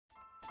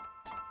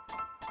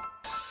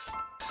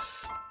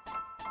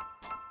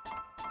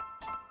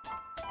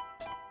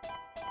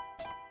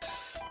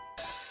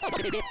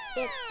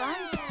It's fun.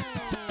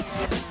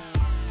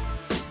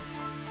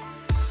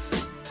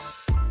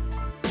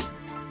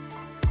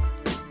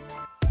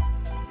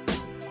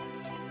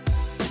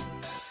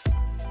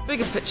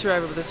 Bigger picture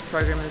over this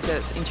program is that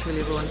it's entry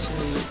level into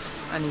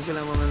New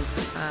Zealand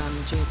women's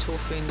junior tour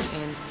ferns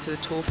and to the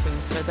tour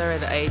ferns. So they're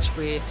at an age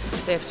where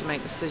they have to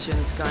make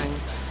decisions going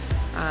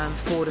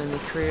forward in their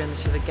career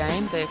into the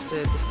game. They have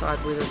to decide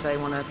whether they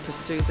want to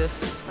pursue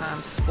this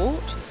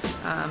sport.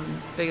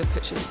 Bigger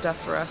picture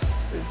stuff for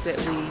us is that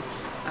we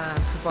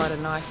provide a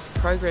nice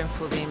program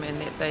for them and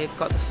that they've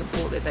got the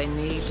support that they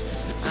need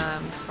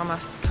from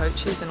us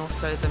coaches and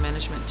also the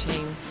management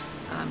team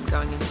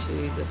going into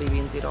the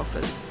BBNZ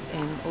office,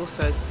 and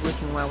also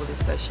working well with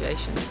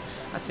associations.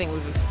 I think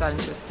we're starting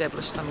to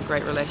establish some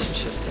great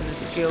relationships, and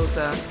the girls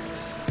are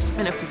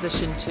in a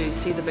position to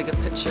see the bigger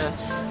picture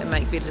and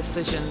make better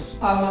decisions.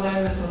 Hi, my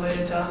name is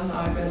Aliyah Dunn.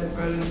 I go to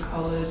Brilliant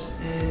College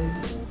and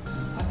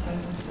I play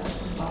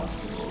myself in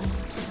basketball.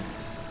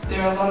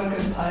 There are a lot of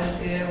good players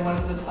here. One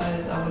of the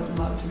players I would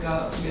love to go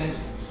up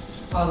against,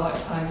 I like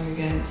playing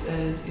against,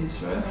 is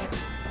Esra.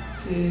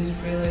 She's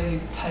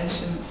really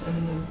patient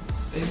in the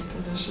big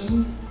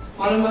position.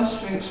 One of my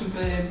strengths would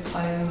be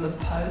playing in the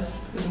post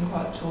because I'm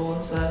quite tall,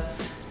 so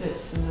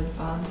that's an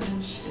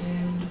advantage,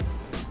 and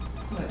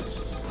like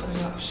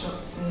putting up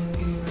shots and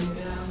getting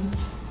rebounds.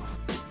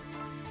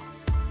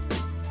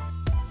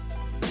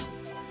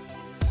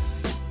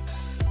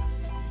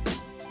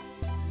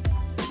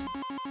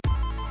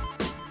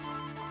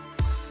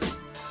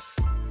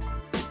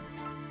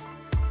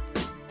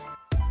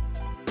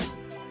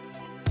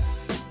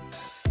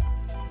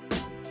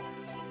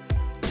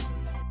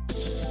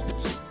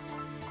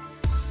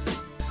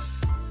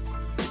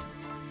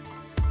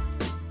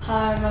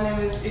 Hi, my name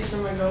is Esra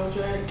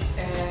McGoldrick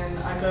and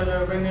I go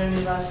to Ringgold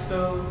University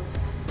School,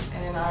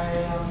 and I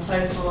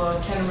play for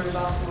Canterbury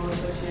Basketball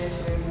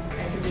Association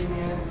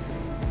Academia.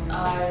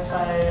 I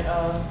play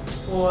a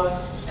 4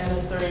 and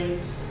a 3.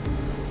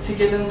 To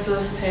get into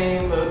this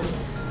team would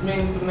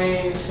mean for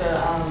me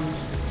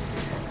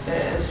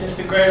that it's just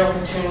a great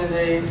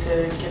opportunity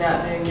to get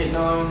out there and get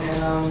known,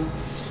 and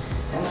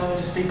it would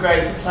just be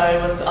great to play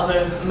with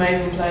other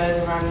amazing players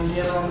around New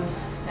Zealand,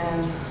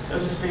 and it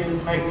would just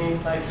make me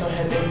so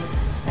happy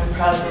and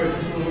proud to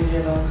represent New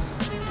Zealand.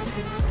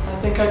 I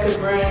think I could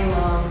bring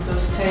to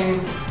this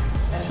team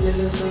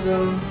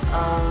athleticism.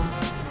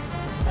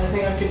 I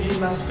think I could use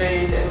my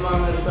speed in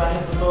moments where I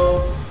have the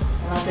ball,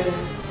 and I could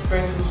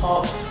bring some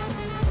hops,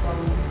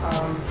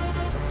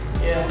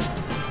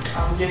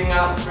 getting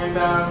up,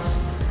 rebounds,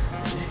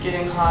 just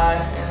getting high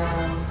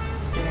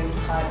and getting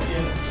high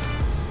units.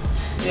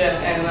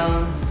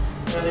 And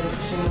really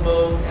pushing the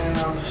ball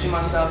and pushing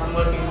myself and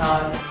working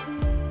hard.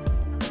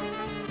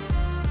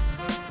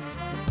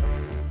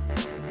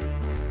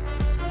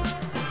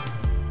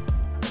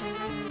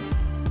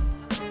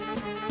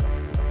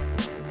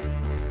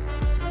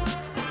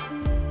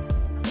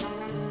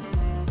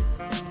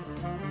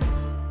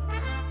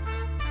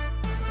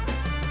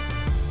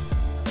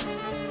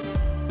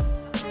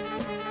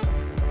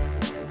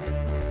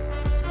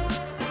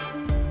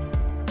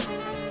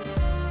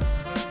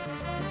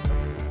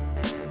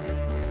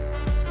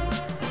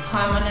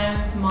 Hi, my name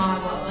is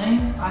Maia Watling.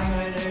 I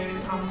go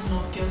to Palmeston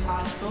North Girls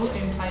High School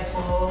and play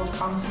for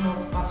Palmeston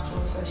North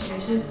Basketball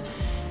Association,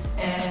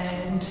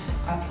 and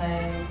I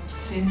play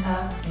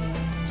centre and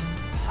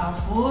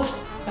power forward.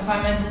 If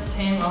I made this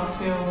team, I would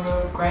feel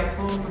real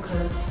grateful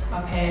because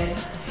I've had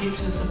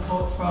heaps of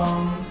support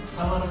from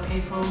a lot of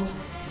people,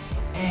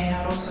 and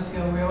I'd also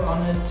feel real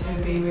honoured to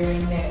be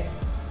wearing that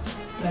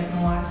black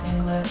and white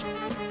singlet.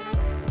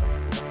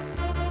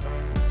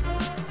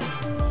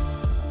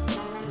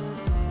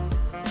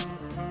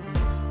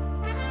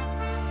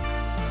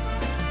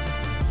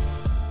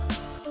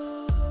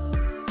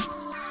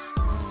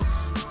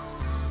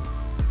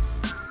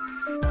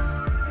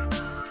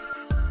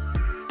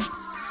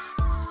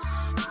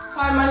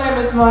 Hi, my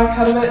name is Maia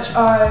Katavic.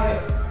 I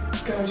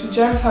go to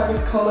James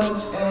Huggers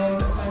College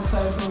and I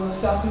play for the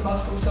Southern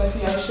Basketball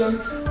Association.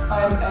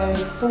 I'm a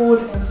forward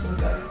and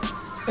centre.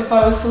 If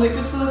I was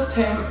selected for this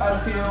team,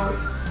 I'd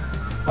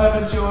feel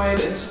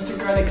overjoyed. It's just a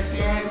great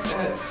experience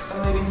and it's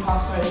a leading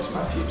pathway to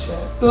my future.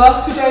 The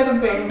last 2 days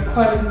have been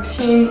quite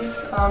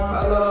intense, a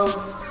lot of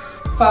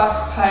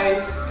fast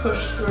pace,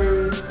 push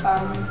through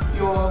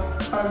your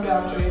own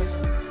boundaries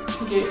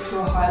to get to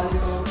a high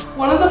level.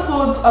 One of the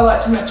forwards I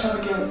like to match up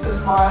against is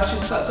Maja.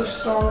 She's such a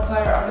strong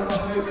player under the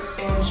hoop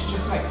and she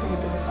just makes me a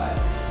better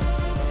player.